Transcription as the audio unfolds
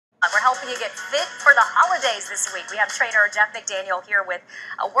We're helping you get fit for the holidays this week. We have trainer Jeff McDaniel here with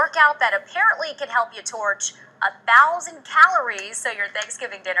a workout that apparently can help you torch 1,000 calories so your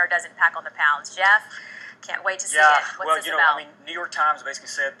Thanksgiving dinner doesn't pack on the pounds. Jeff, can't wait to see it. What's this about? New York Times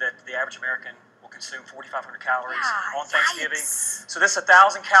basically said that the average American will consume 4,500 calories on Thanksgiving. So this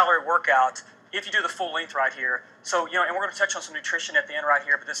 1,000 calorie workout, if you do the full length right here. So, and we're going to touch on some nutrition at the end right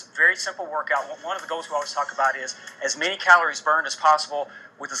here, but this very simple workout, one of the goals we always talk about is as many calories burned as possible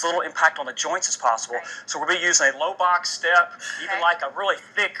with as little impact on the joints as possible. Right. So we'll be using a low box step, even like a really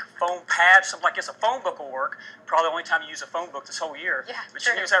thick foam pad, something like this. A phone book will work. Probably the only time you use a phone book this whole year. Yeah, but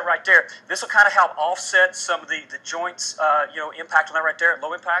you can use that right there. This will kind of help offset some of the joints, impact on that right there,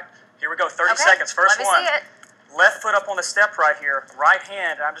 low impact. Here we go, 30 seconds. First one. Let me see it. Left foot up on the step right here, right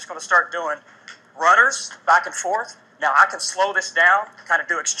hand. I'm just going to start doing runners back and forth. Now I can slow this down, kind of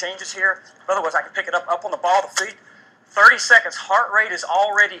do exchanges here. Otherwise I can pick it up on the ball of the feet. 30 seconds, heart rate is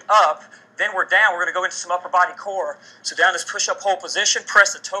already up. Then we're down, we're going to go into some upper body core. So down this push-up hold position,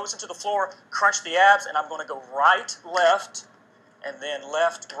 press the toes into the floor, crunch the abs, and I'm going to go right, left, and then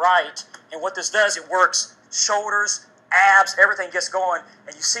left, right. And what this does, it works shoulders, abs, everything gets going.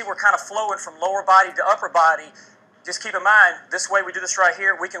 And you see we're kind of flowing from lower body to upper body. Just keep in mind, this way we do this right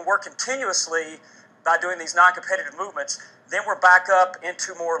here, we can work continuously by doing these non-competitive movements. Then we're back up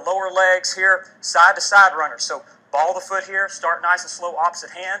into more lower legs here, side to side runners. So ball the foot here, start nice and slow,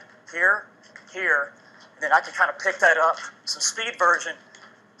 opposite hand, here, here. And then I can kind of pick that up, some speed version.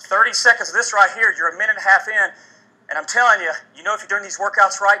 30 seconds of this right here, you're a minute and a half in. And I'm telling you, if you're doing these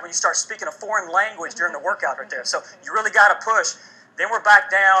workouts right, when you start speaking a foreign language during the workout right there. So you really got to push. Then we're back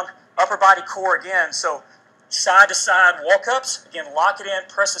down, upper body core again. So side to side walk-ups. Again, lock it in,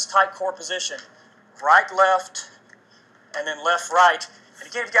 press this tight core position. Right, left, and then left, right. And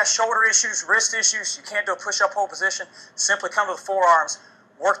again, if you've got shoulder issues, wrist issues, you can't do a push-up hold position, simply come to the forearms,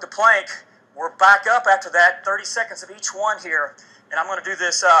 work the plank. We're back up after that, 30 seconds of each one here. And I'm going to do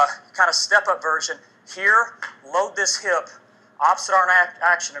this kind of step-up version. Here, load this hip, opposite arm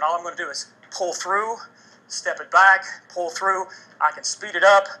action, and all I'm going to do is pull through, step it back, pull through. I can speed it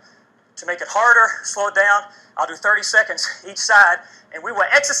up. To make it harder, slow it down, I'll do 30 seconds each side, and we will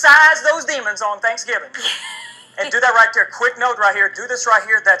exercise those demons on Thanksgiving. And do that right there. Quick note right here. Do this right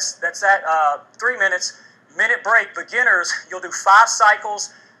here. That's at 3 minutes. Minute break. Beginners, you'll do 5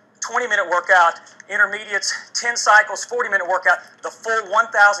 cycles, 20-minute workout. Intermediates, 10 cycles, 40-minute workout. The full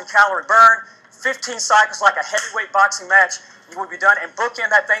 1,000 calorie burn. 15 cycles like a heavyweight boxing match. You will be done. And book in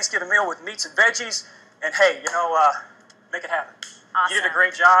that Thanksgiving meal with meats and veggies. And hey, make it happen. Awesome. You did a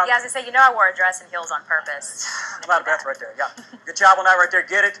great job. Yeah, I was going to say, I wore a dress and heels on purpose. I'm out of breath right there. Yeah. Good job on that right there.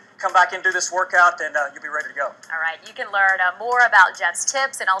 Get it. Come back and do this workout, and you'll be ready to go. All right. You can learn more about Jeff's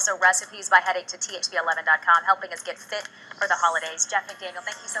tips and also recipes by heading to THV11.com, helping us get fit for the holidays. Jeff McDaniel,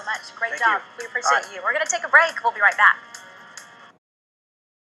 thank you so much. Great job. We appreciate you. We're going to take a break. We'll be right back.